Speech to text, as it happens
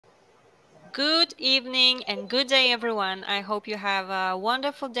Good evening and good day, everyone. I hope you have a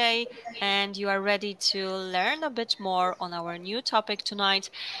wonderful day and you are ready to learn a bit more on our new topic tonight.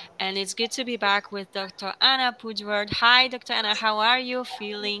 And it's good to be back with Dr. Ana Puigvert. Hi, Dr. Ana. How are you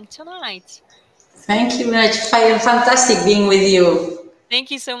feeling tonight? Thank you very much. Fantastic being with you. Thank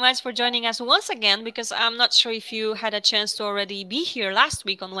you so much for joining us once again, because I'm not sure if you had a chance to already be here last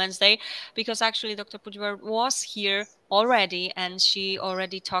week on Wednesday, because actually Dr. Puigvert was here already and she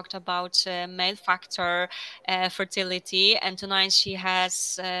already talked about male factor fertility, and tonight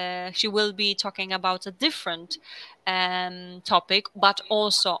she will be talking about a different topic, but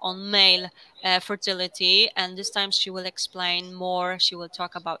also on male fertility, and this time she will explain more. She will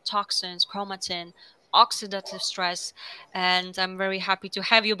talk about toxins, chromatin, oxidative stress, and I'm very happy to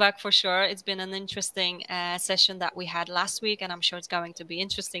have you back for sure. It's been an interesting session that we had last week, and I'm sure it's going to be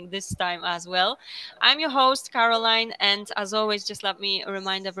interesting this time as well. I'm your host, Caroline, and as always, just let me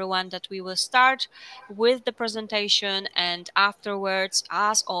remind everyone that we will start with the presentation, and afterwards,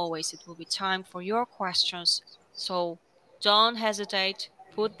 as always, it will be time for your questions. So don't hesitate.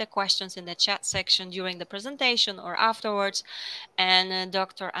 Put the questions in the chat section during the presentation or afterwards, and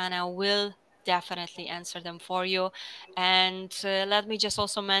Dr. Ana will definitely answer them for you. And let me just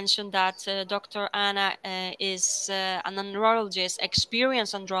also mention that Dr. Ana is an andrologist,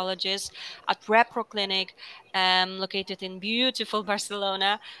 experienced andrologist at Reproclinic, located in beautiful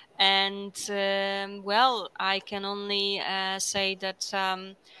Barcelona. And well, I can only say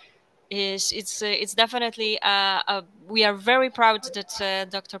that it's definitely we are very proud that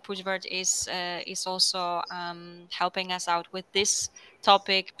Dr. Puigvert is also helping us out with this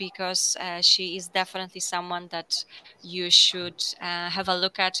topic, because she is definitely someone that you should have a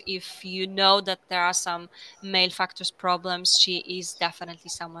look at if you know that there are some male factors problems. She is definitely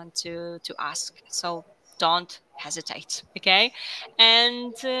someone to ask. So don't hesitate. Okay,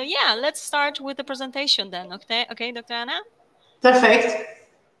 and yeah, let's start with the presentation then. Okay, Dr. Ana. Perfect.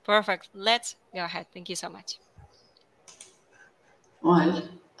 Perfect. Let's go ahead. Thank you so much. Well,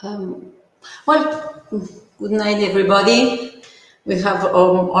 um, well, good night, everybody. We have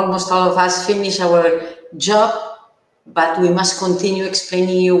almost all of us finished our job, but we must continue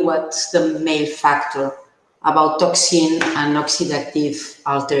explaining you what's the male factor about toxin and oxidative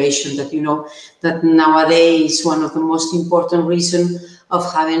alteration that you know that nowadays is one of the most important reasons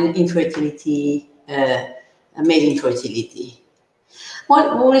of having infertility, male infertility.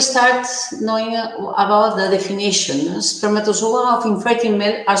 Well, we start knowing about the definition. Spermatozoa of infertile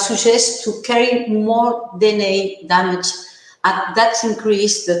male are suggested to carry more DNA damage, and that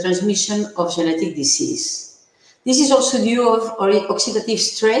increase the transmission of genetic disease. This is also due of oxidative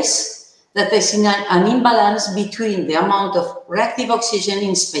stress that is in an imbalance between the amount of reactive oxygen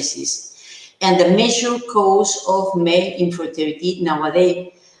in species and the major cause of male infertility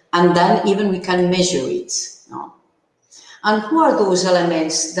nowadays, and then even we can measure it. No? And who are those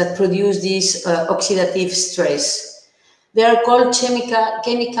elements that produce this oxidative stress? They are called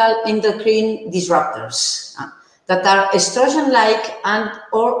chemical endocrine disruptors that are estrogen-like and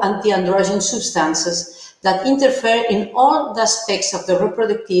or anti-androgen substances that interfere in all the aspects of the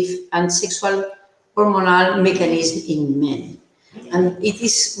reproductive and sexual hormonal mechanism in men. And it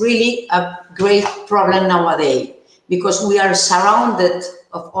is really a great problem nowadays because we are surrounded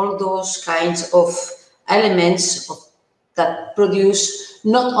of all those kinds of elements that produce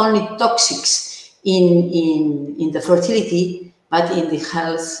not only toxics in the fertility, but in the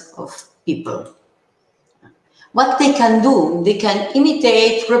health of people. What they can do, they can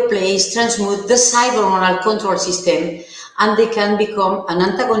imitate, replace, transmute the side hormonal control system, and they can become an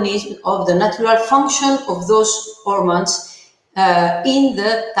antagonist of the natural function of those hormones in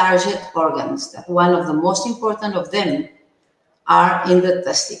the target organs. That one of the most important of them are in the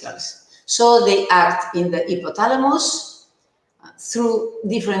testicles. So they act in the hypothalamus, through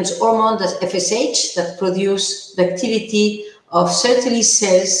different hormones, the FSH, that produce the activity of certain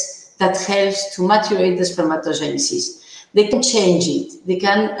cells that helps to maturate the spermatogenesis. They can change it, they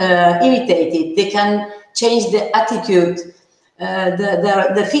can imitate it, they can change the attitude,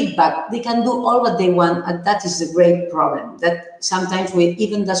 the feedback, they can do all what they want, and that is the great problem, that sometimes we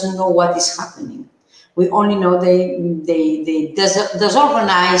even doesn't know what is happening. We only know they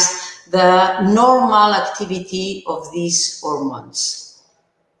disorganize the normal activity of these hormones.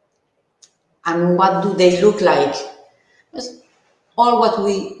 And what do they look like? All what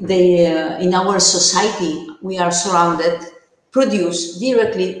in our society, we are surrounded, produce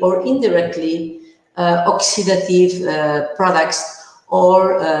directly or indirectly oxidative products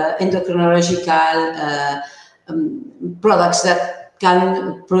or endocrinological products that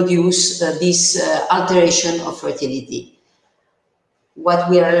can produce this alteration of fertility. what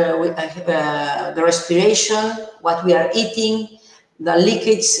we are, the respiration, what we are eating, the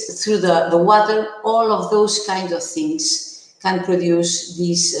leakage through the water, all of those kinds of things can produce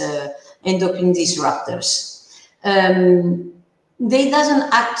these endocrine disruptors. They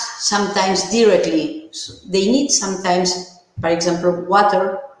doesn't act sometimes directly. So they need sometimes, for example,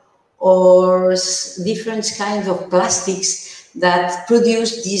 water or different kinds of plastics that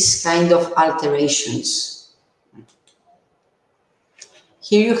produce these kind of alterations.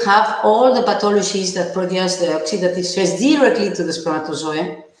 Here you have all the pathologies that produce the oxidative stress directly to the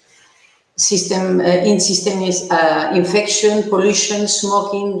spermatozoa. Systemic infection, pollution,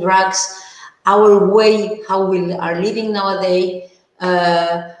 smoking, drugs, our way, how we are living nowadays,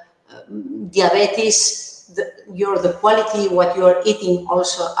 diabetes, the quality what you are eating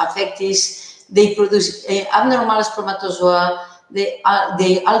also affect this. They produce abnormal spermatozoa. They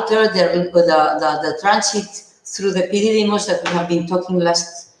alter the transit through the epididymis that we have been talking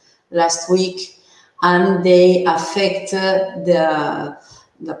last week, and they affect the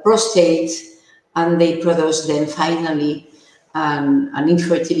prostate, and they produce then finally an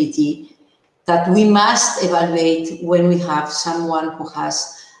infertility that we must evaluate when we have someone who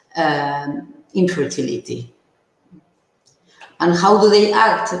has infertility. And how do they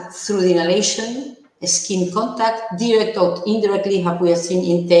act? Through the inhalation, skin contact, direct or indirectly, how we have seen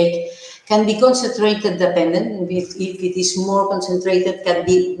intake, can be concentrated dependent. If it is more concentrated, can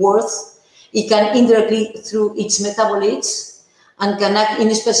be worse. It can indirectly through its metabolites and can act in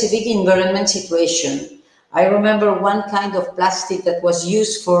a specific environment situation. I remember one kind of plastic that was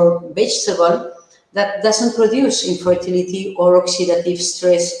used for vegetable that doesn't produce infertility or oxidative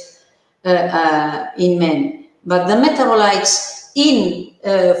stress in men. But the metabolites in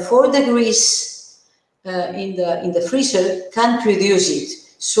 4 degrees in the freezer can produce it.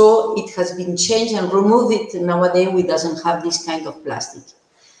 So it has been changed and removed it. Nowadays we doesn't have this kind of plastic.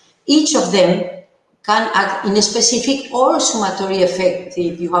 Each of them can act in a specific or summatory effect.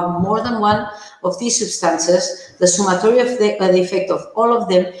 If you have more than one of these substances, the summatory effect of all of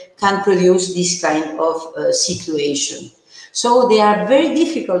them can produce this kind of situation. So they are very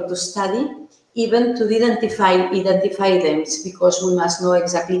difficult to study, even to identify them, because we must know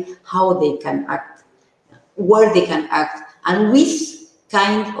exactly how they can act, where they can act, and which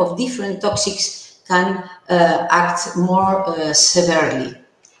kind of different toxics can act more severely.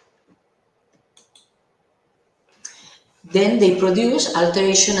 Then they produce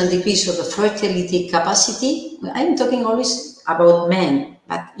alteration and decrease of the fertility capacity. I'm talking always about men,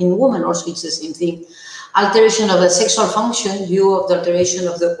 but in women also it's the same thing. Alteration of the sexual function due of the alteration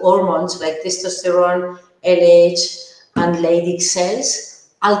of the hormones like testosterone, LH, and Leydig cells.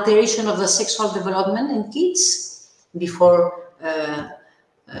 Alteration of the sexual development in kids before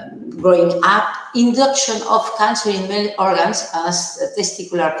growing up. Induction of cancer in male organs as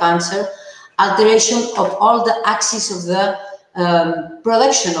testicular cancer. Alteration of all the axis of the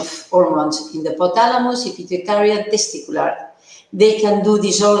production of hormones in the hypothalamus, pituitary, and testicular. They can do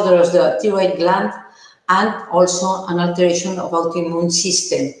disorder of the thyroid gland and also an alteration of autoimmune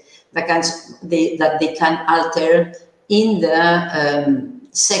system that they can alter in the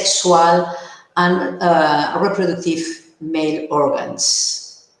sexual and reproductive male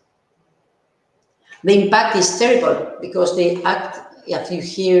organs. The impact is terrible because they act, as you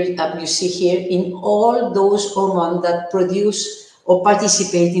see here, in all those hormones that produce or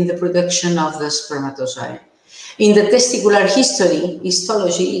participate in the production of the spermatozoa. In the testicular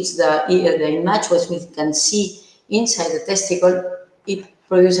histology, it's the image what we can see inside the testicle. It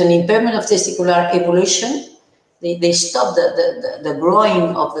produces an impairment of testicular evolution. They stop the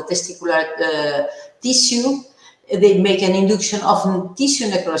growing of the testicular tissue. They make an induction of tissue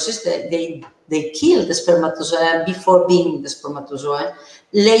necrosis. They kill the spermatozoa before being the spermatozoa.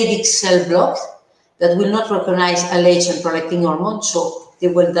 Leydig cell block that will not recognize LH and prolactin hormone, so they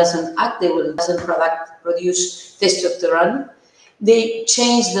will doesn't act. They will doesn't produce testosterone. They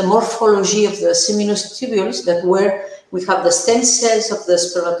change the morphology of the seminous tubules that where we have the stem cells of the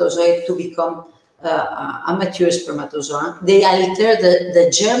spermatozoid to become a mature spermatozoa. They alter the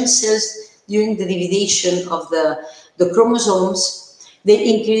germ cells during the division of the chromosomes.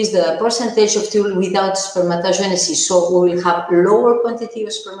 They increase the percentage of tubule without spermatogenesis, so we will have lower quantity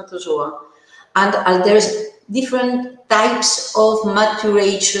of spermatozoa, and there's different types of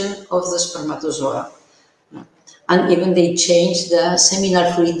maturation of the spermatozoa. And even they change the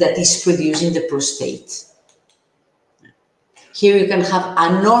seminal fluid that is produced in the prostate. Here you can have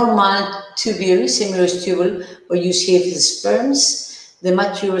a normal tubule, seminous tubule, where you see the sperms, the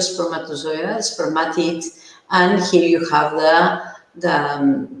mature spermatozoa, spermatid, and here you have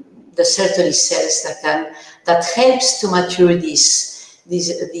the Sertoli cells that helps to mature this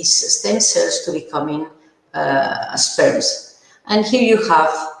these stem cells to becoming sperms. And here you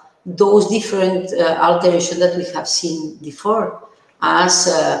have those different alterations that we have seen before, as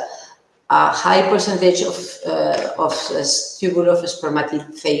a high percentage of tubule of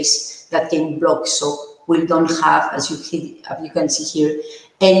spermatid phase that can block. So we don't have, as you can see here,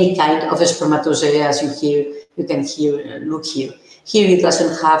 any kind of spermatozoa as you can look here. Here it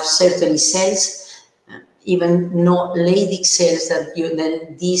doesn't have certainly cells, even no Leydig cells that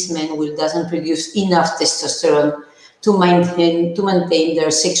then these men doesn't produce enough testosterone to maintain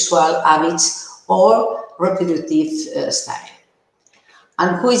their sexual habits or reproductive style.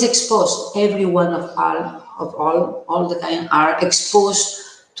 And who is exposed? Every one of all the kind are exposed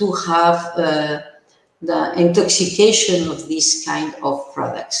to have the intoxication of this kind of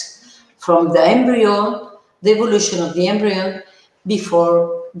products. From the embryo, the evolution of the embryo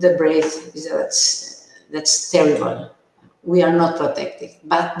before the birth, that's terrible. We are not protected.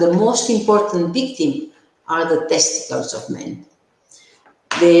 But the most important victim are the testicles of men.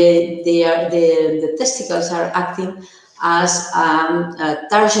 The testicles are acting as a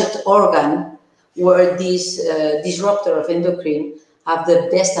target organ where this disruptor of endocrine have the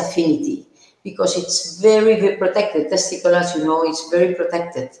best affinity, because it's very, very protected. Testicle, as you know, is very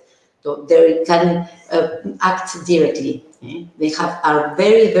protected. So they can act directly. They have a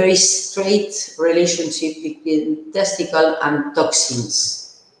very, very straight relationship between testicle and toxins.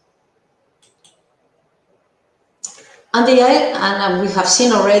 And we have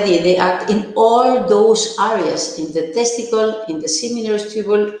seen already, they act in all those areas, in the testicle, in the seminerous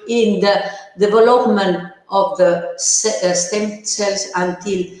tubule, in the development of the stem cells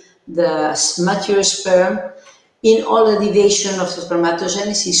until the mature sperm, in all the division of the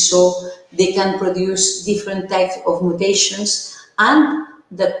spermatogenesis, so they can produce different types of mutations, and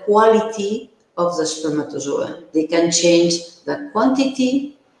the quality of the spermatozoa. They can change the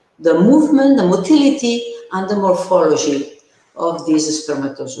quantity, the movement, the motility, and the morphology of these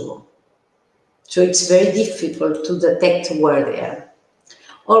spermatozoa. So it's very difficult to detect where they are.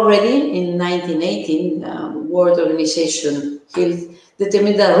 Already in 1918, the World Organization Health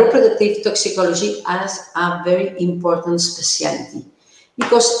determined that reproductive toxicology as a very important specialty,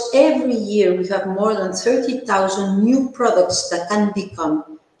 because every year we have more than 30,000 new products that can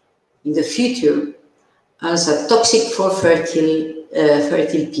become in the future as a toxic for fertile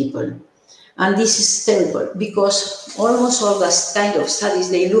people. And this is terrible, because almost all those kind of studies,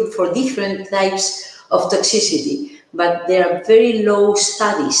 they look for different types of toxicity, but there are very low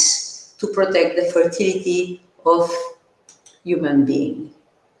studies to protect the fertility of human being.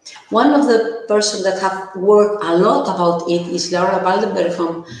 One of the persons that have worked a lot about it is Laura Waldenberg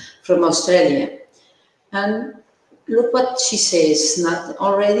from Australia. And look what she says, not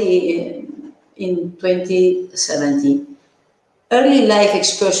already in 2017. Early life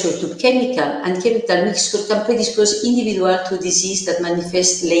exposure to chemical and chemical mixture can predispose individual to disease that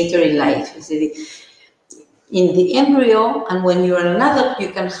manifests later in life. In the embryo, and when you are an adult, you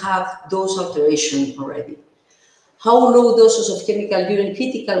can have those alterations already. How low doses of chemical during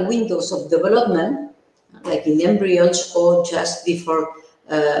critical windows of development, like in embryos or just before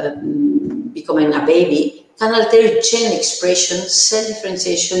becoming a baby, can alter gene expression, cell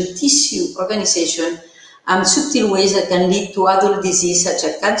differentiation, tissue organization, and subtle ways that can lead to adult disease such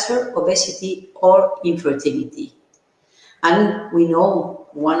as cancer, obesity, or infertility. And we know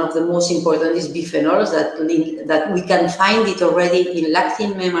one of the most important is biphenyls, that we can find it already in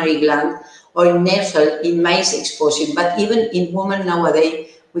lacting mammary gland or in nerve cell in mice exposure, but even in women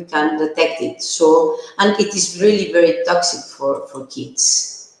nowadays we can detect it. So, and it is really very toxic for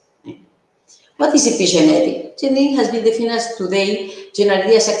kids. What is epigenetic? Genetic has been defined as today,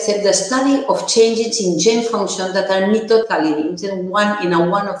 generally as accept the study of changes in gene function that are mitotically linked in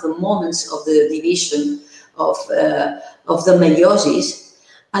one of the moments of the division of the meiosis,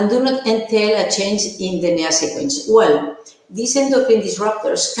 and do not entail a change in the DNA sequence. Well, these endocrine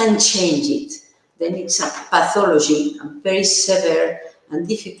disruptors can change it. Then it's a pathology, a very severe and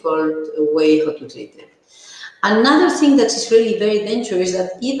difficult way how to treat it. Another thing that is really very dangerous is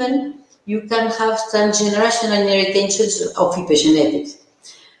that even you can have transgenerational inheritance of epigenetics.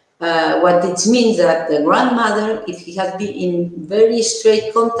 What it means that the grandmother, if he has been in very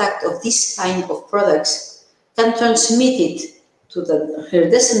straight contact of this kind of products, can transmit it to her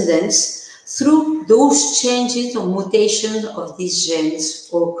descendants through those changes or mutations of these genes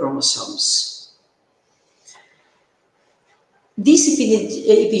or chromosomes. These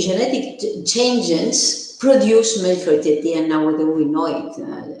epigenetic changes produce male fertility, and now we know it.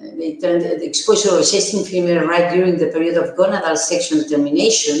 The exposure of resisting female right during the period of gonadal sexual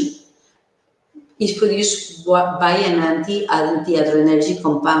termination is produced by an anti-adrenergic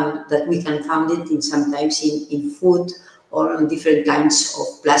compound that we can find it in sometimes in food or on different kinds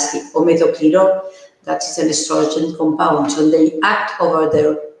of plastic, or methoclirol, that is an estrogen compound. So they act over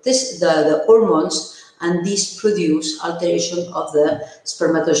the hormones, and this produce alteration of the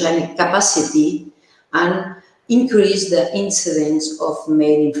spermatogenic capacity and increase the incidence of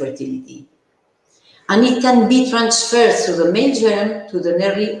male infertility. And it can be transferred through the male germ to the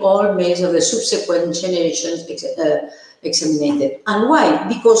nearly all males of the subsequent generations examined. And why?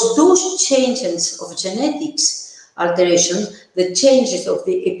 Because those changes of genetics alterations, the changes of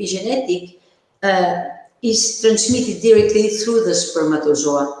the epigenetic, is transmitted directly through the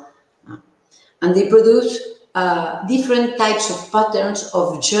spermatozoa. And they produce different types of patterns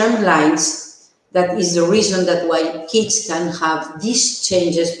of germ lines. That is the reason that why kids can have these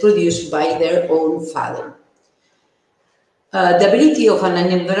changes produced by their own father. The ability of an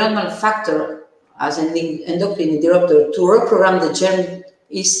environmental factor as an endocrine disruptor to reprogram the germ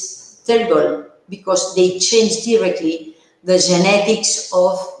is terrible, because they change directly the genetics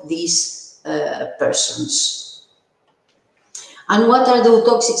of these persons. And what are the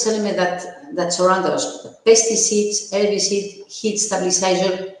toxic elements that surround us? Pesticides, herbicides, heat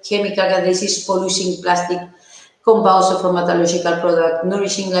stabilizer, chemical catalysis, polluting plastic, compounds of pharmacological product,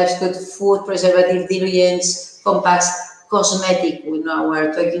 nourishing livestock, food, preservative, diluents, compacts, cosmetic. We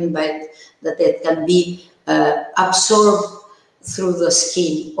are talking about that it can be absorbed through the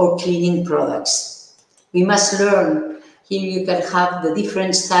skin, or cleaning products. We must learn. Here you can have the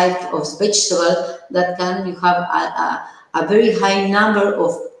different types of vegetable that you have a very high number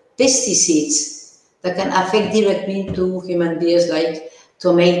of pesticides that can affect directly to human beings, like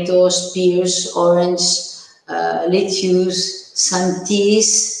tomatoes, pears, orange, lettuce, some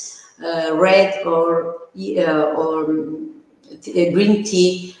teas, red or green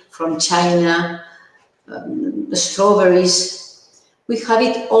tea from China, strawberries. We have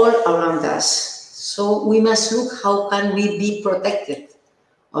it all around us. So we must look how can we be protected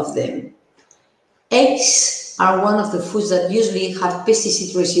of them. Eggs are one of the foods that usually have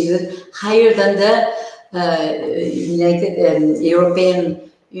pesticide residue higher than the European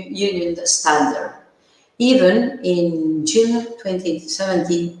Union standard. Even in June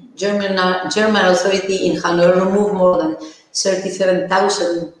 2017, German authority in Hanover removed more than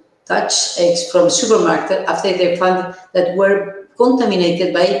 37,000 Dutch eggs from supermarket after they found that were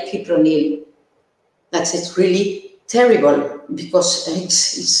contaminated by fipronil. That's really terrible, because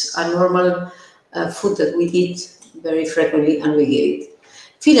eggs is a normal food that we eat very frequently, and we get it.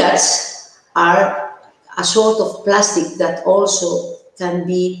 Filates are a sort of plastic that also can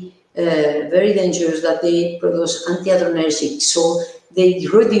be very dangerous, that they produce anti-adrenergic, so they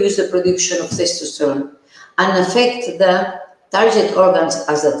reduce the production of testosterone and affect the target organs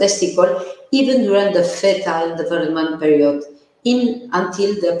as the testicle, even during the fetal development period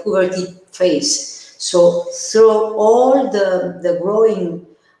until the puberty phase. So through all the growing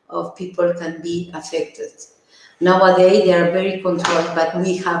of people can be affected. Nowadays they are very controlled, but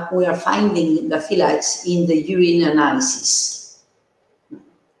we are finding the phthalates in the urine analysis.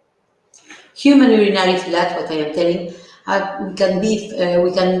 Human urinary phthalates, what I am telling,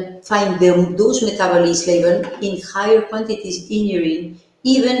 we can find those metabolites level in higher quantities in urine,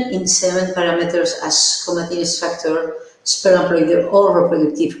 even in 7 parameters as chromatin factor, sperm productive, or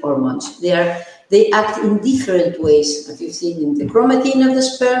reproductive hormones. They act in different ways, as you've seen in the chromatin of the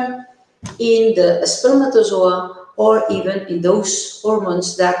sperm, in the spermatozoa, or even in those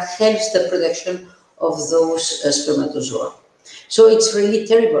hormones that helps the production of those spermatozoa. So it's really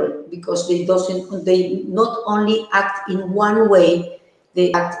terrible, because they not only act in one way,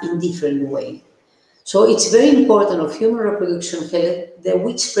 they act in different way. So it's very important of human reproduction health, the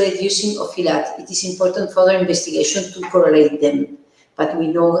widespread using of phthalate. It is important further investigation to correlate them, but we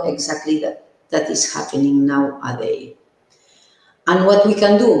know exactly that is happening nowadays. And what we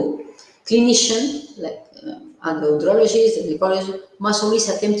can do, clinicians like andrologists and reproclinic must always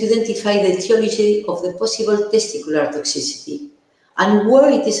attempt to identify the etiology of the possible testicular toxicity and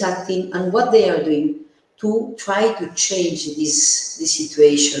where it is acting and what they are doing to try to change this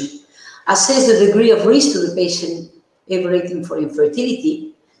situation. Assess the degree of risk to the patient evaluating for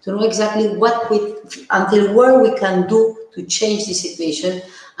infertility, to know exactly until where we can do to change the situation,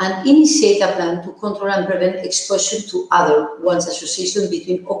 and initiate a plan to control and prevent exposure to other once association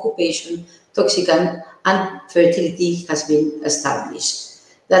between occupation, toxicant, and fertility has been established.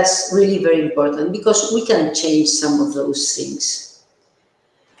 That's really very important, because we can change some of those things.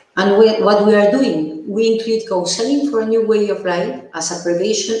 And what we are doing, we include counseling for a new way of life as a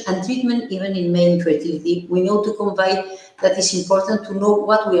prevention and treatment even in male infertility. We know to combine that it's important to know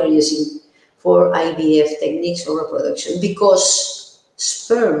what we are using for IVF techniques or reproduction, because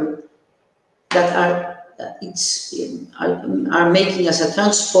sperm that are making as a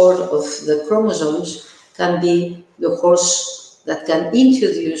transport of the chromosomes can be the horse that can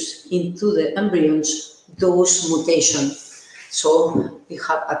introduce into the embryons those mutations. So we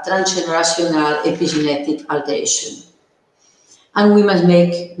have a transgenerational epigenetic alteration. And we must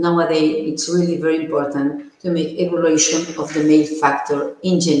make, nowadays, it's really very important to make evaluation of the male factor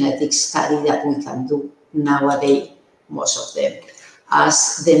in genetic study that we can do nowadays, most of them.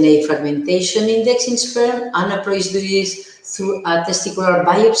 As DNA fragmentation index in sperm, Ana is doing this through a testicular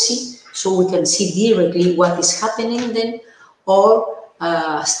biopsy, so we can see directly what is happening then, or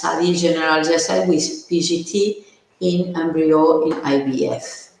study generalized with PGT in embryo in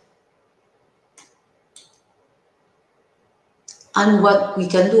IVF. And what we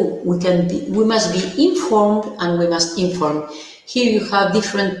can do, we must be informed, and we must inform. Here you have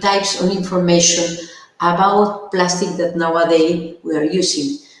different types of information about plastic that nowadays we are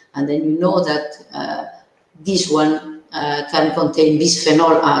using. And then you know that this one can contain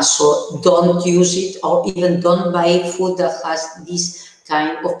bisphenol A, so don't use it, or even don't buy food that has this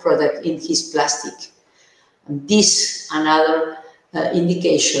kind of product in his plastic. And this, another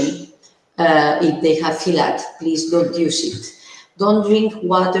indication, if they have phylat, please don't use it. Don't drink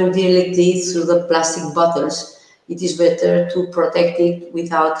water directly through the plastic bottles. It is better to protect it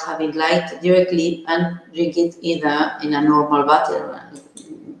without having light directly and drink it in a normal water,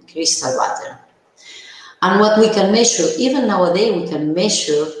 crystal water. And what we can measure, even nowadays, we can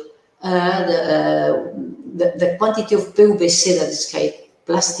measure the quantity of PVC, that is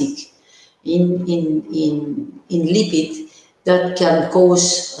plastic, in lipid that can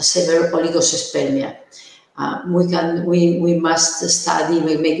cause severe oligospermia. We must study,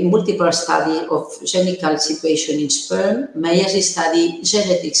 we make multiple study of genital situation in sperm, Meyer's study,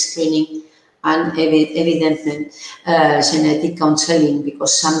 genetic screening, and evidently genetic counseling,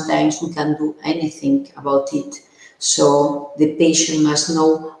 because sometimes we can't do anything about it. So the patient must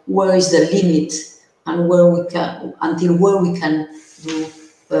know where is the limit and where we can, until where we can do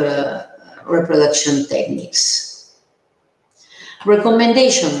reproduction techniques.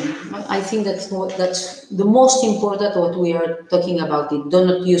 Recommendation, I think that's the most important what we are talking about. It. Do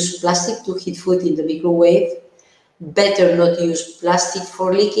not use plastic to heat food in the microwave. Better not use plastic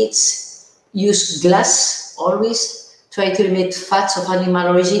for liquids. Use glass always. Try to limit fats of animal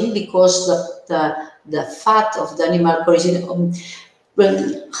origin, because the fat of the animal origin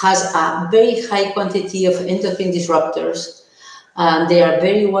has a very high quantity of endocrine disruptors, and they are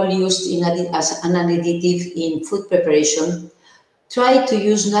very well used as an additive in food preparation. Try to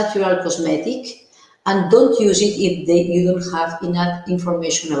use natural cosmetic, and don't use it if you don't have enough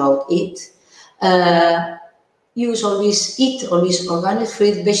information about it. Eat always organic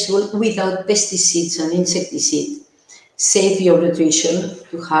fruit, vegetable without pesticides and insecticides. Save your nutrition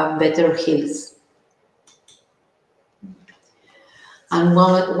to have better health. And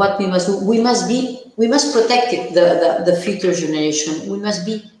what we must do, we must protect the future generation. We must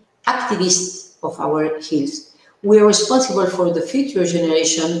be activists of our health. We are responsible for the future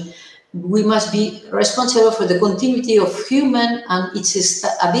generation. We must be responsible for the continuity of human and its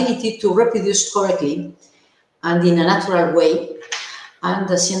ability to reproduce correctly and in a natural way. And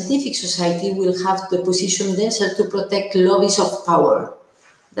the scientific society will have to position themselves to protect lobbies of power.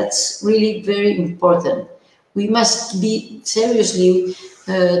 That's really very important. We must be seriously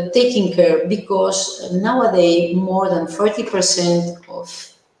taking care, because nowadays more than 40% of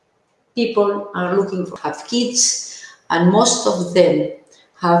people are looking to have kids, and most of them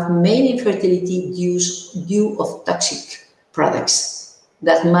have male infertility due of toxic products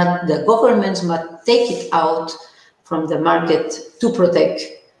that the governments must take it out from the market to protect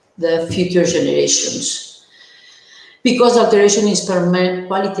the future generations. Because alteration in sperm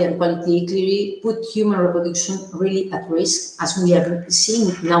quality and quantity clearly put human reproduction really at risk, as we are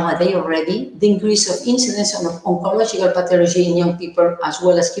seeing nowadays already. The increase of incidence of oncological pathology in young people, as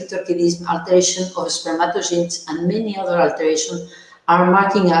well as cryptorchidism, alteration of spermatogenes, and many other alterations are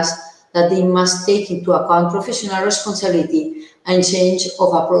marking us that they must take into account professional responsibility and change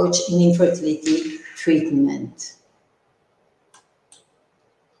of approach in infertility treatment.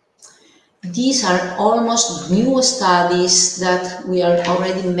 These are almost new studies that we are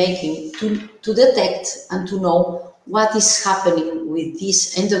already making to detect and to know what is happening with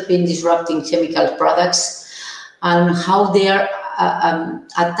these endocrine disrupting chemical products and how they are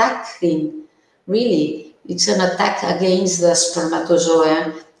attacking. Really, it's an attack against the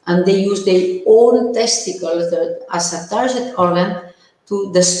spermatozoa, and they use their own testicles as a target organ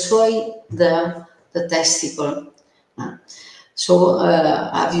to destroy the testicle. So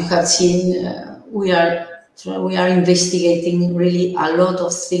as you have seen, we are investigating really a lot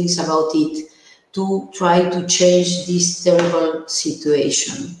of things about it to try to change this terrible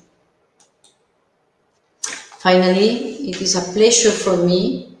situation. Finally, it is a pleasure for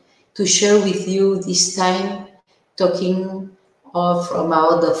me to share with you this time talking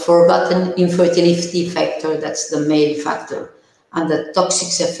about the forgotten infertility factor, that's the male factor, and the toxic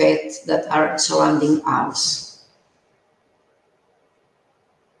effects that are surrounding us.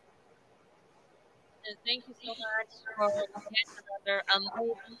 Thank you so much for yet another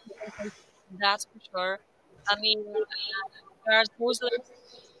amazing presentation. That's for sure. I mean, there are those that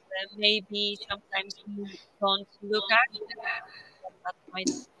maybe sometimes you don't look at, but that might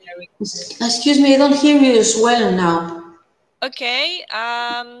be very Excuse me, I don't hear you as well now. okay.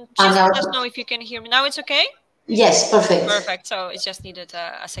 And Just now, let us know if you can hear me. Now it's okay? yes, perfect. Perfect. So it just needed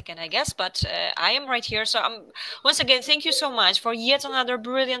a second, I guess, but I am right here. So once again, thank you so much for yet another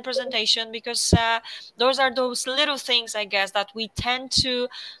brilliant presentation, because those are those little things, I guess, that we tend to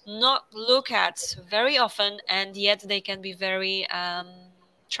not look at very often, and yet they can be very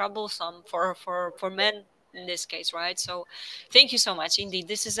troublesome for men in this case, right? So thank you so much. Indeed,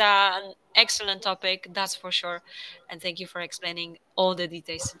 this is an excellent topic, that's for sure. And thank you for explaining all the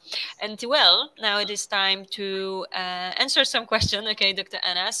details. And well, now it is time to answer some questions. Okay, Dr.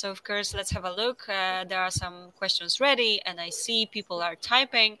 Anna. So of course, let's have a look. There are some questions ready, and I see people are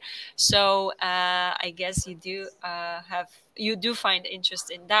typing. So I guess you do find interest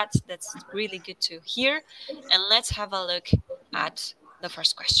in that. That's really good to hear. And let's have a look at the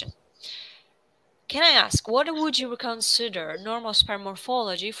first question. Can I ask, what would you consider normal sperm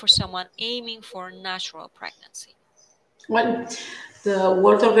morphology for someone aiming for natural pregnancy? Well, the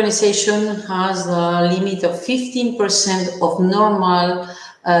World Organization has a limit of 15% of normal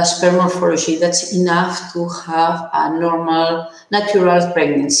sperm morphology. That's enough to have a normal natural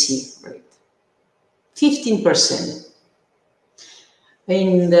pregnancy rate. 15%.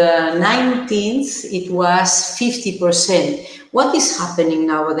 In the 19th, it was 50%. What is happening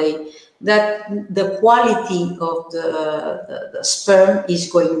nowadays? That the quality of the sperm is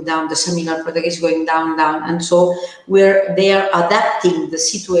going down, the seminal product is going down, and so they are adapting the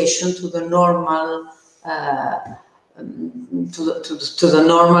situation to the normal, to the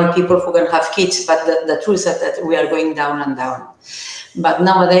normal people who can have kids. But the truth is that we are going down and down. But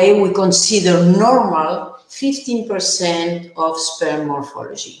nowadays we consider normal 15% of sperm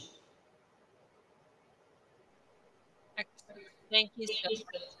morphology. Excellent. Thank you so much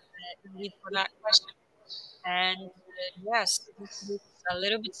indeed for that question. And yes, this is a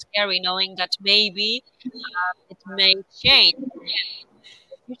little bit scary knowing that maybe it may change in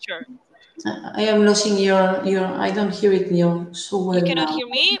the future. I am losing your. I don't hear it so You well cannot now. hear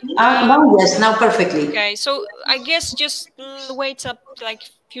me? Now, yes, now perfectly. Okay, so I guess just wait up like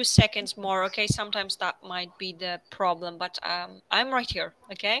few seconds more. Okay, sometimes that might be the problem, but I'm right here.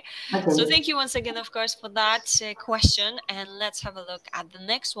 Okay, so Okay. thank you once again, of course, for that question, and let's have a look at the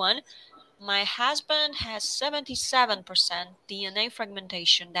next one. My husband has 77% DNA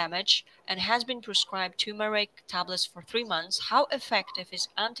fragmentation damage and has been prescribed turmeric tablets for 3 months. How effective is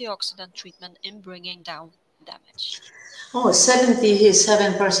antioxidant treatment in bringing down damage? Oh,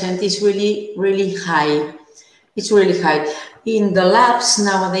 77% is really, really high. It's really high. In the labs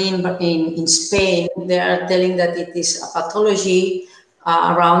nowadays in Spain, they are telling that it is a pathology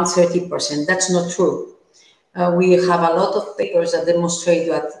around 30%. That's not true. We have a lot of papers that demonstrate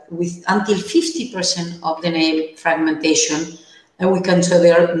that with until 50% of DNA fragmentation, we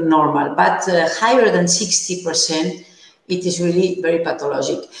consider normal, but higher than 60%, it is really very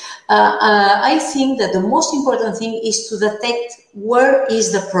pathologic. I think that the most important thing is to detect where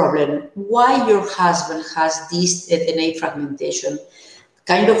is the problem, why your husband has this DNA fragmentation,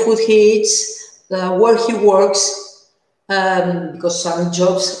 kind of food he eats, where he works, because some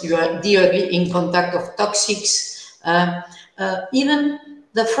jobs you are directly in contact of toxics, even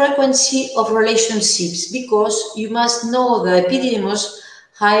the frequency of relationships, because you must know the epididymis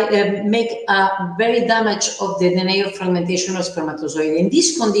make a very damage of the DNA of fragmentation of spermatozoid. In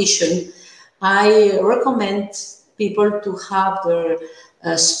this condition, I recommend people to have their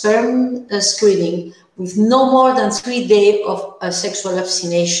sperm screening with no more than 3 days of sexual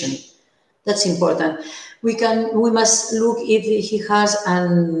abstination. That's important. We must look if he has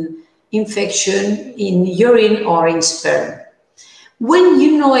an infection in urine or in sperm. When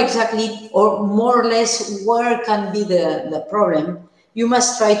you know exactly or more or less where can be the problem, you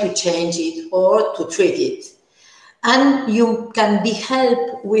must try to change it or to treat it. And you can be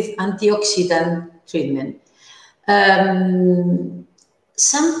helped with antioxidant treatment.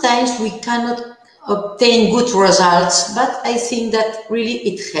 Sometimes we cannot obtain good results, but I think that really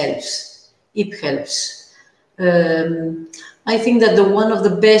it helps. It helps. I think that one of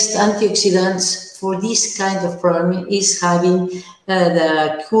the best antioxidants for this kind of problem is having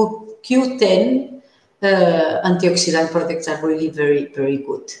the Q10 antioxidant products are really very, very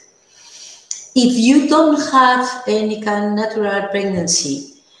good. If you don't have any kind of natural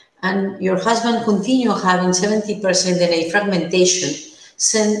pregnancy and your husband continue having 70% DNA fragmentation,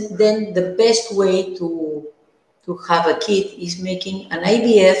 then the best way to have a kid is making an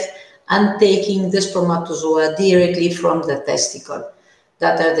IVF and taking the spermatozoa directly from the testicle.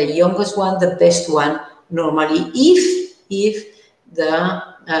 That are the youngest one, the best one, normally, if the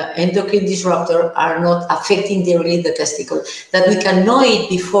endocrine disruptor are not affecting directly the testicle. That we can know it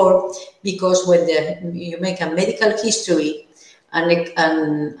before, because when you make a medical history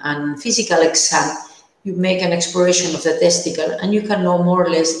and physical exam, you make an exploration of the testicle, and you can know more or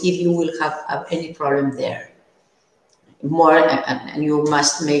less if you will have any problem there. And you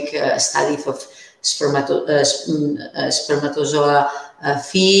must make a study of spermatozoa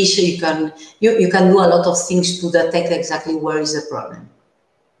fish. You can do a lot of things to detect exactly where is the problem.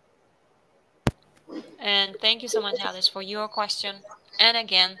 And thank you so much, Alice, for your question. And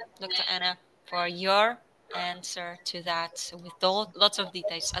again, Dr. Ana, for your answer to that with lots of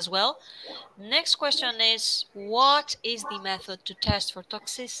details as well. Next question is, what is the method to test for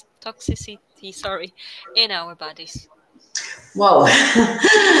toxicity in our bodies? Wow,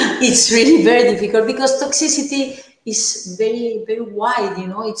 it's really very difficult because toxicity is very, very wide.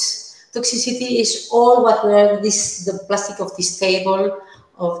 Toxicity is all what the plastic of this table,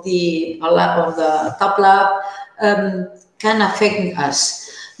 of the top lab, can affect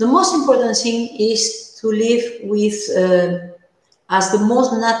us. The most important thing is to live with as the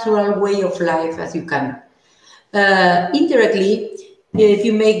most natural way of life as you can. Indirectly, if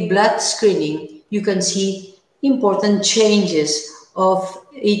you make blood screening, you can see important changes of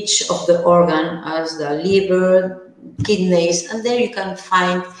each of the organ, as the liver, kidneys, and there you can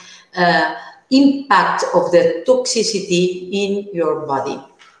find impact of the toxicity in your body.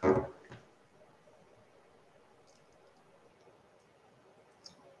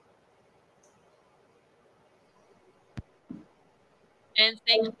 And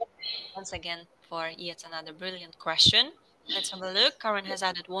thank you once again for yet another brilliant question. Let's have a look. Karen has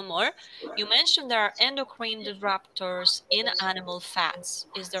added one more. You mentioned there are endocrine disruptors in animal fats.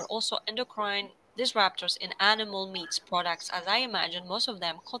 Is there also endocrine disruptors in animal meats products? As I imagine, most of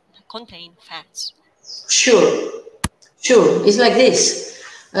them contain fats. Sure. It's like this.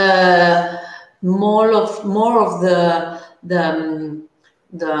 More of the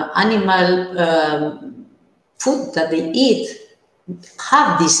animal food that they eat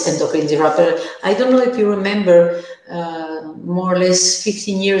have this endocrine disruptor. I don't know if you remember, more or less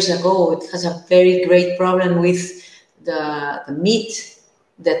 15 years ago, it has a very great problem with the meat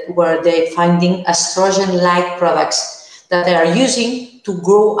that were they finding estrogen-like products that they are using to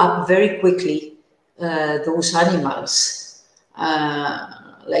grow up very quickly those animals,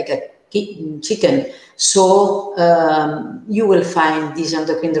 like a chicken. So you will find these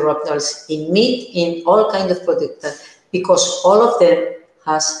endocrine disruptors in meat, in all kinds of products, because all of them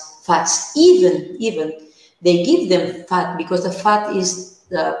has fats. Even they give them fat because the fat is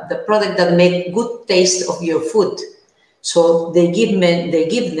the product that make good taste of your food. So they give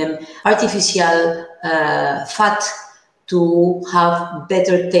them artificial fat to have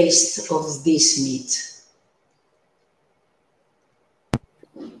better taste of this meat.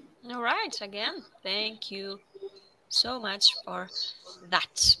 All right, again, thank you so much for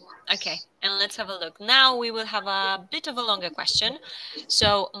that. Okay, and let's have a look. Now we will have a bit of a longer question.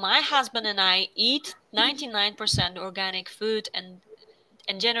 So my husband and I eat 99% organic food and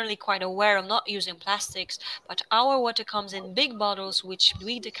generally quite aware of not using plastics, but our water comes in big bottles which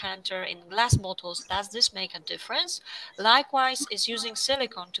we decanter in glass bottles. Does this make a difference? Likewise, is using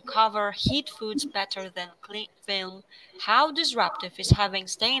silicone to cover heat foods better than clean film? How disruptive is having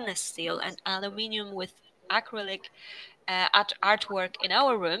stainless steel and aluminium with acrylic artwork in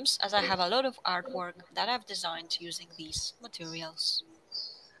our rooms, as I have a lot of artwork that I've designed using these materials?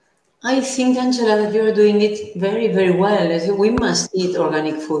 I think, Angela, that you're doing it very, very well. We must eat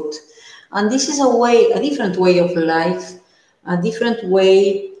organic food. And this is a different way of life, a different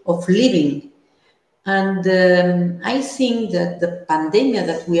way of living. And I think that the pandemic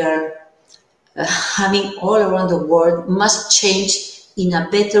that we are having all around the world must change in a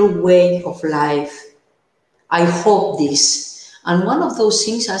better way of life. I hope this. And one of those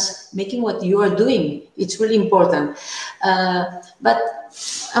things is making what you are doing. It's really important. But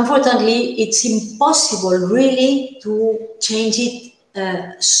unfortunately, it's impossible really to change it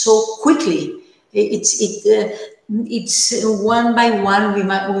so quickly. It's one by one we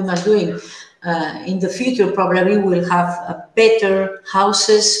must do it. In the future, probably we'll have better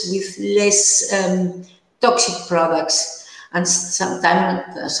houses with less toxic products, and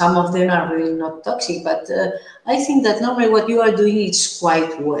sometimes some of them are really not toxic. But I think that normally what you are doing is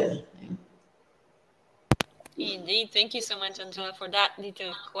quite well. Indeed. Thank you so much, Angela, for that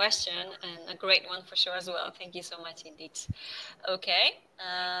detailed question, and a great one for sure as well. Thank you so much indeed. Okay,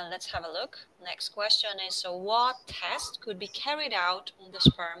 let's have a look. Next question is, so what test could be carried out on the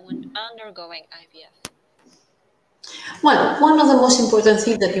sperm when undergoing IVF? Well, one of the most important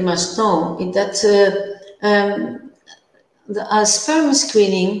things that you must know is that a sperm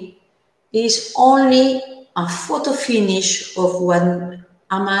screening is only a photo finish of when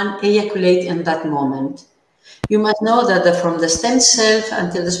a man ejaculates in that moment. You must know that from the stem cell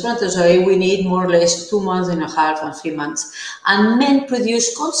until the spermatozoid, we need more or less 2 months and a half and 3 months. And men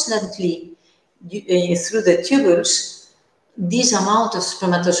produce constantly through the tubules this amount of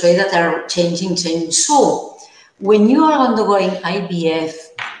spermatozoids that are changing. So, when you are undergoing IVF,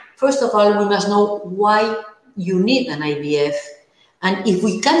 first of all, we must know why you need an IVF. And if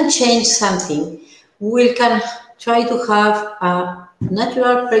we can change something, we can try to have a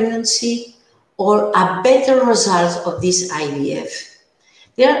natural pregnancy or a better result of this IVF.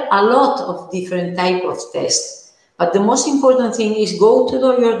 There are a lot of different types of tests, but the most important thing is go to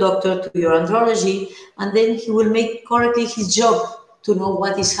your doctor, to your andrologist, and then he will make correctly his job to know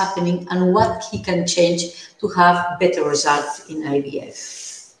what is happening and what he can change to have better results in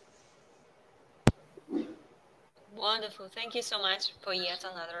IVF. Wonderful. Thank you so much for yet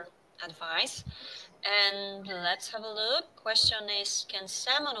another advice. And let's have a look. Question is, can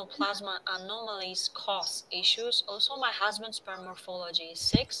seminal plasma anomalies cause issues? Also, my husband's sperm morphology is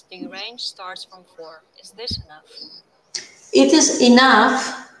 6. The range starts from 4. Is this enough? It is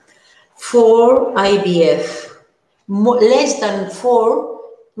enough for IVF. Less than 4,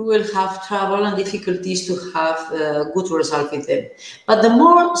 we will have trouble and difficulties to have a good result with them. But the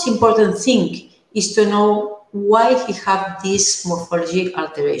most important thing is to know why he have this morphologic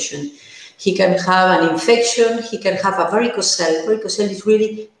alteration. He can have an infection, he can have a varicocele. Varicocele is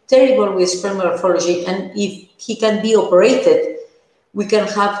really terrible with sperm morphology, and if he can be operated, we can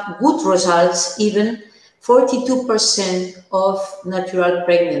have good results, even 42% of natural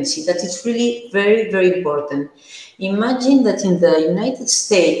pregnancy. That is really very, very important. Imagine that in the United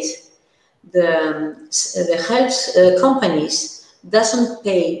States, the health companies doesn't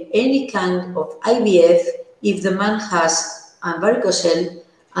pay any kind of IVF if the man has a varicocele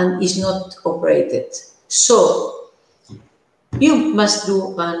and is not operated. So you must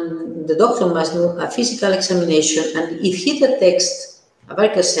do, and the doctor must do a physical examination, and if he detects a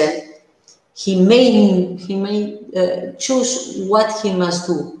varicocele, he may choose what he must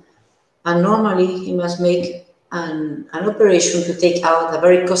do. And normally he must make an operation to take out a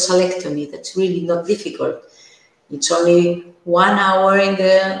varicocelectomy. That's really not difficult. It's only 1 hour in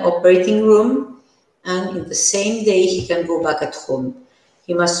the operating room, and in the same day he can go back at home.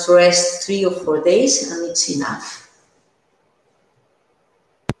 He must rest 3 or 4 days, and it's enough.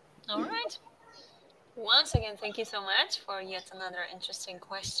 All right. Once again, thank you so much for yet another interesting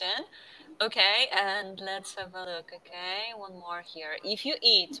question. Okay, and let's have a look. Okay, one more here. If you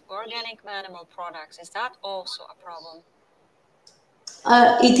eat organic animal products, is that also a problem?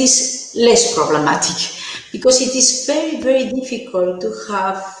 It is less problematic because it is very, very difficult to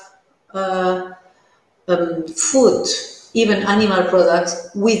have food, even animal products,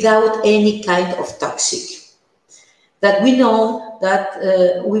 without any kind of toxic. That we know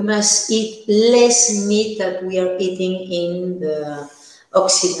that we must eat less meat that we are eating in the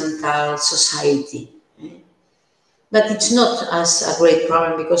Occidental society. But it's not as a great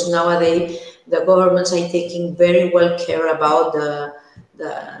problem because nowadays the governments are taking very well care about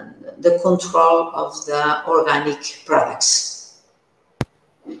the control of the organic products.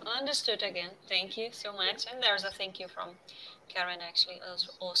 Understood again. Thank you so much. And there's a thank you from Karen actually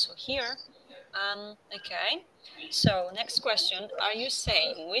also here. Okay, so next question. Are you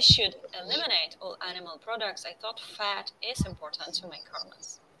saying we should eliminate all animal products? I thought fat is important to make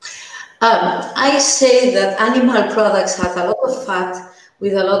hormones. I say that animal products have a lot of fat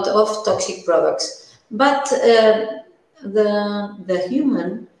with a lot of toxic products, but the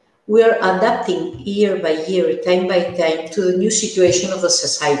human, we are adapting year by year, time by time, to the new situation of the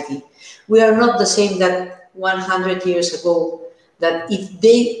society. We are not the same that 100 years ago, that if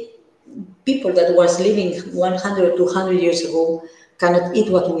people that was living 100, 200 years ago cannot eat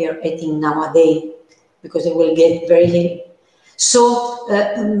what we are eating nowadays because they will get very lean. So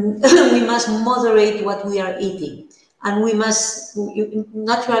we must moderate what we are eating. and we must,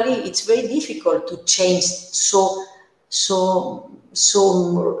 naturally, it's very difficult to change so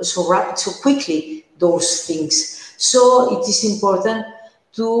quickly those things. So it is important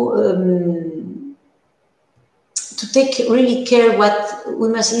to take really care what we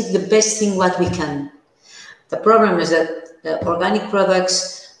must eat, the best thing what we can. The problem is that organic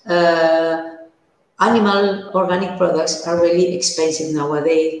products, animal organic products are really expensive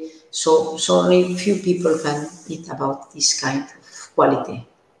nowadays. So only few people can eat about this kind of quality.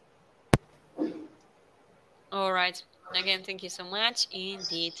 All right. Again, thank you so much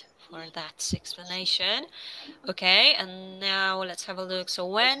indeed for that explanation. Okay, and now let's have a look. So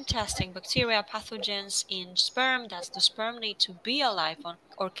when testing bacteria pathogens in sperm, does the sperm need to be alive on,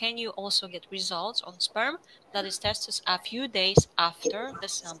 or can you also get results on sperm that is tested a few days after the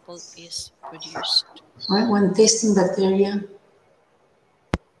sample is produced? When testing bacteria,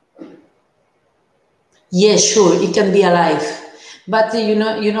 yes, sure, it can be alive, but you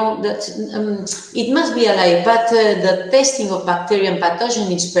know that it must be alive. But the testing of bacteria and pathogen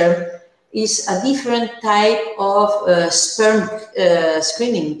in sperm is a different type of sperm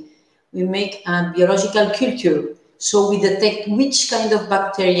screening. We make a biological culture, so we detect which kind of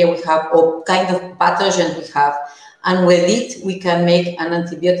bacteria we have or kind of pathogen we have, and with it we can make an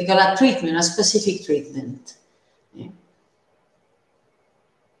antibiotic or a treatment, a specific treatment.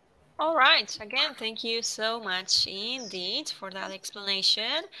 All right. Again, thank you so much indeed for that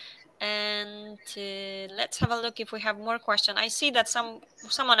explanation. And let's have a look if we have more questions. I see that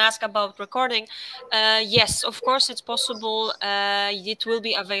someone asked about recording. Yes, of course, it's possible. It will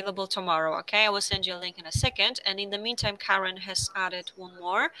be available tomorrow. Okay, I will send you a link in a second. And in the meantime, Karen has added one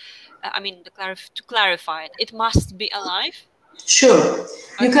more. I mean, to clarify it, it must be alive. Sure.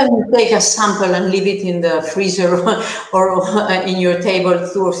 You Okay. can take a sample and leave it in the freezer or in your table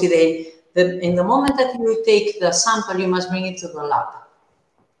 2 or 3 days. In the moment that you take the sample, you must bring it to the lab.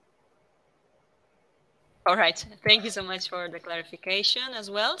 All right. Thank you so much for the clarification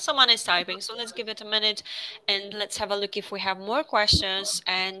as well. Someone is typing, so let's give it a minute and let's have a look if we have more questions.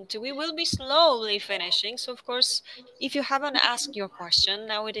 And we will be slowly finishing. So, of course, if you haven't asked your question,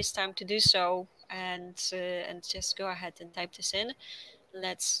 now it is time to do so. And just go ahead and type this in.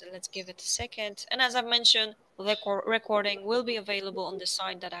 Let's give it a second. And as I've mentioned, the recording will be available on the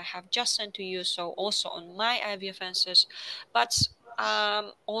site that I have just sent to you. So also on my IVF Answers, but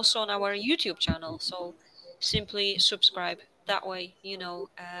also on our YouTube channel. So simply subscribe. That way you know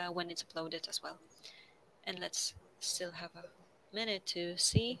when it's uploaded as well. And let's still have a minute to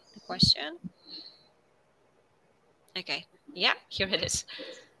see the question. Okay, yeah, here it is.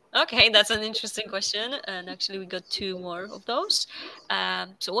 Okay, that's an interesting question. And actually, we got two more of those.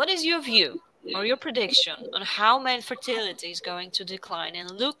 So what is your view or your prediction on how male fertility is going to decline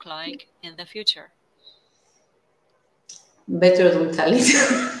and look like in the future? Better don't tell it.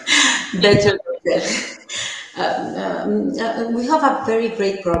 Better don't tell. We have a very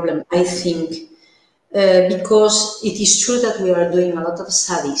great problem, I think, because it is true that we are doing a lot of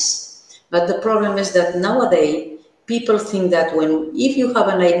studies, but the problem is that nowadays people think that if you have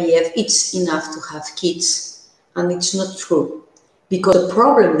an IVF, it's enough to have kids, and it's not true, because the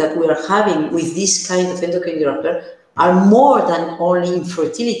problem that we are having with this kind of endocrine disruptor are more than only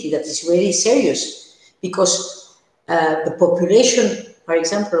infertility. That is really serious, because the population, for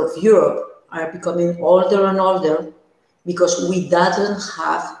example, of Europe are becoming older and older because we doesn't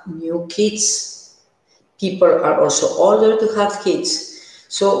have new kids. People are also older to have kids.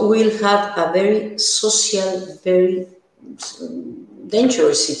 So we'll have a very social, very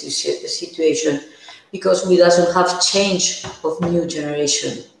dangerous situation because we doesn't have change of new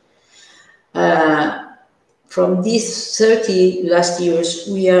generation. From these 30 last years,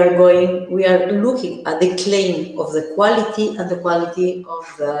 we are looking at the claim of the quality and the quality of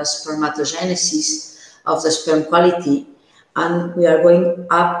the spermatogenesis of the sperm quality, and we are going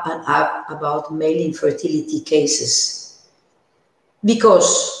up and up about male infertility cases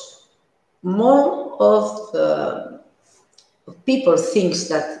because more of the people thinks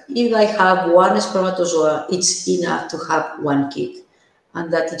that if I have one spermatozoa, it's enough to have one kid, and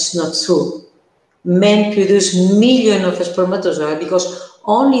that it's not true. Men produce millions of spermatozoa because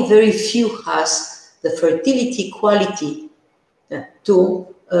only very few has the fertility quality to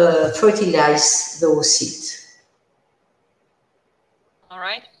fertilize those seeds. All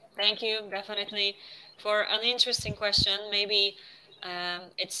right. Thank you definitely for an interesting question. Maybe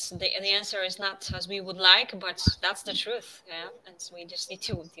it's the answer is not as we would like, but that's the truth. Yeah, and so we just need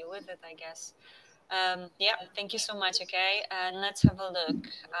to deal with it, I guess. Yeah, thank you so much. Okay, and let's have a look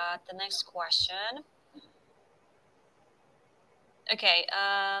at the next question. Okay,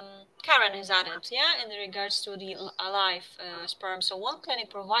 Karen has added, yeah, in regards to the alive sperm. So one clinic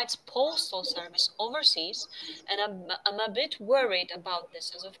provides postal service overseas, and I'm a bit worried about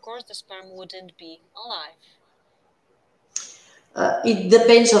this, as of course the sperm wouldn't be alive. It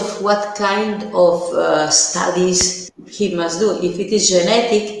depends of what kind of studies he must do. If it is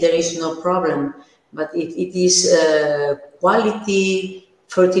genetic, there is no problem. But if it is quality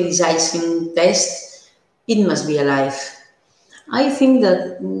fertilizing test, it must be alive. I think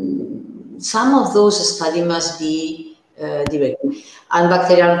that some of those studies must be direct. And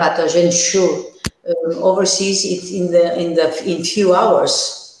bacterial pathogen, sure. Overseas, it's in few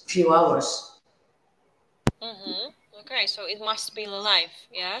hours. Few hours. Okay, so it must be alive,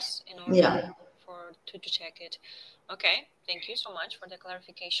 yes, in order Yeah. to check it. Okay, thank you so much for the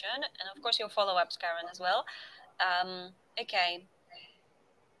clarification, and of course your follow-ups, Karen, as well. Okay,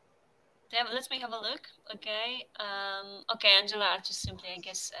 let me have a look. Okay. Okay, Angela, just simply, I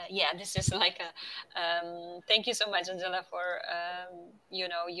guess, yeah, this is like a, thank you so much, Angela, for,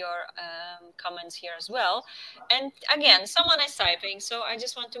 your comments here as well. And again, someone is typing, so I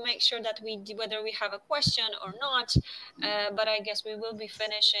just want to make sure that whether we have a question or not, but I guess we will be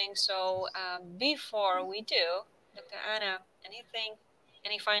finishing. So before we do, Dr. Anna,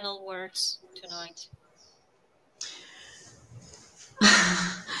 any final words tonight?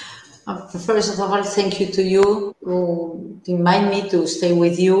 First of all, thank you to you who invite me to stay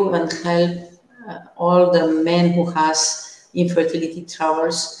with you and help all the men who has infertility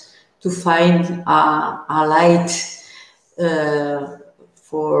troubles to find a light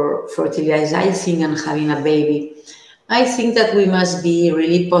for fertilizing and having a baby. I think that we must be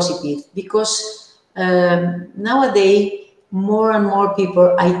really positive because nowadays more and more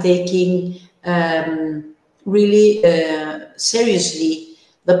people are taking really seriously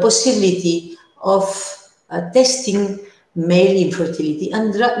the possibility of testing male infertility,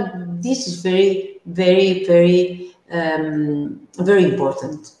 and this is very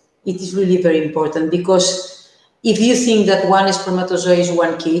important. It is really very important because if you think that one spermatozoid is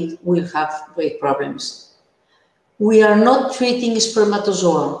one kid, we'll have great problems. We are not treating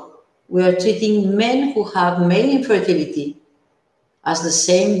spermatozoa. We are treating men who have male infertility as the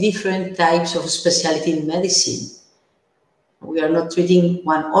same different types of specialty in medicine. We are not treating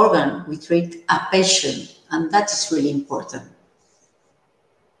one organ, we treat a patient, and that is really important.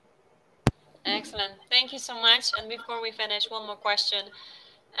 Excellent. Thank you so much. And before we finish, one more question.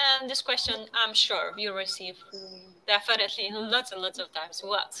 And this question, I'm sure you receive definitely lots and lots of times.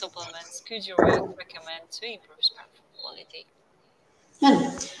 What supplements could you recommend to improve sperm quality? And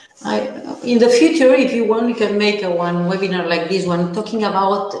in the future, if you want, we can make one webinar like this one, talking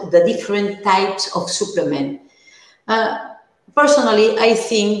about the different types of supplement. Personally, I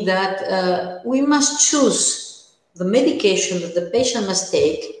think that we must choose the medication that the patient must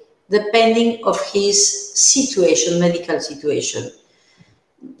take depending of his situation, medical situation.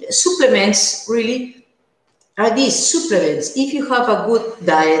 Supplements really are these supplements. If you have a good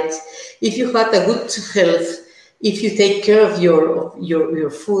diet, if you have a good health, if you take care of your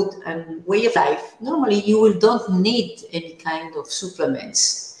food and way of life, normally you will don't need any kind of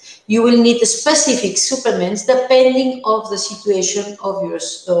supplements. You will need specific supplements depending of the situation of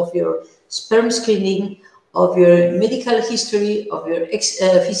your sperm screening, of your medical history, of your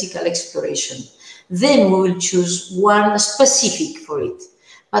physical exploration. Then we will choose one specific for it.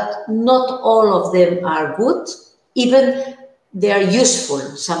 But not all of them are good, even they are useful.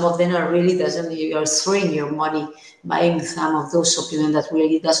 Some of them are really doesn't, you are throwing your money buying some of those supplements that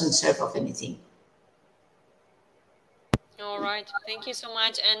really doesn't serve of anything. All right. Thank you so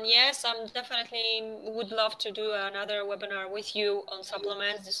much. And yes, I'm definitely would love to do another webinar with you on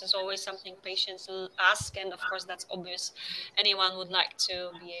supplements. This is always something patients ask. And of course, that's obvious. Anyone would like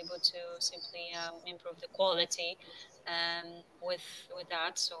to be able to simply improve the quality with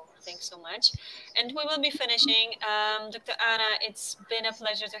that. So thanks so much. And we will be finishing. Dr. Anna, it's been a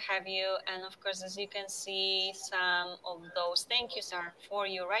pleasure to have you. And of course, as you can see, some of those thank yous are for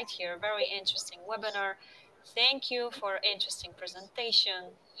you right here. Very interesting webinar. Thank you for interesting presentation.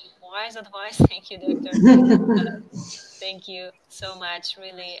 Wise advice. Thank you, Doctor. Thank you so much.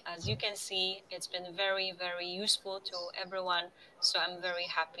 Really, as you can see, it's been very, very useful to everyone. So I'm very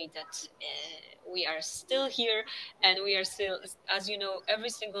happy that we are still here and we are still, as you know,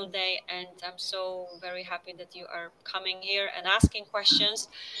 every single day. And I'm so very happy that you are coming here and asking questions.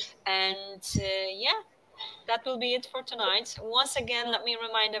 And yeah, that will be it for tonight. Once again, let me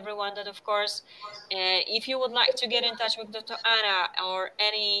remind everyone that, of course, if you would like to get in touch with Dr. Ana or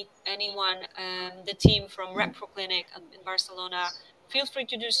anyone, the team from Reproclinic in Barcelona, feel free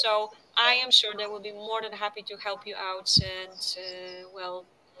to do so. I am sure they will be more than happy to help you out. And well,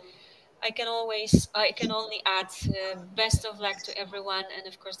 I can only add best of luck to everyone. And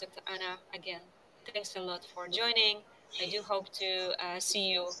of course, Dr. Anna, again, thanks a lot for joining. I do hope to see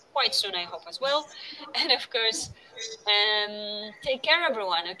you quite soon, I hope as well. And of course, take care,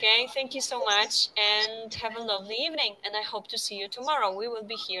 everyone. Okay. Thank you so much and have a lovely evening. And I hope to see you tomorrow. We will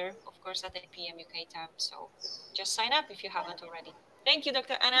be here, of course, at 8 p.m. UK time. So just sign up if you haven't already. Thank you,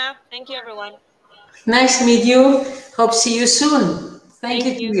 Dr. Anna. Thank you, everyone. Nice to meet you. Hope see you soon. Thank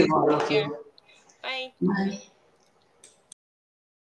Thank you to you. you, all Take of care. you. Bye. Bye.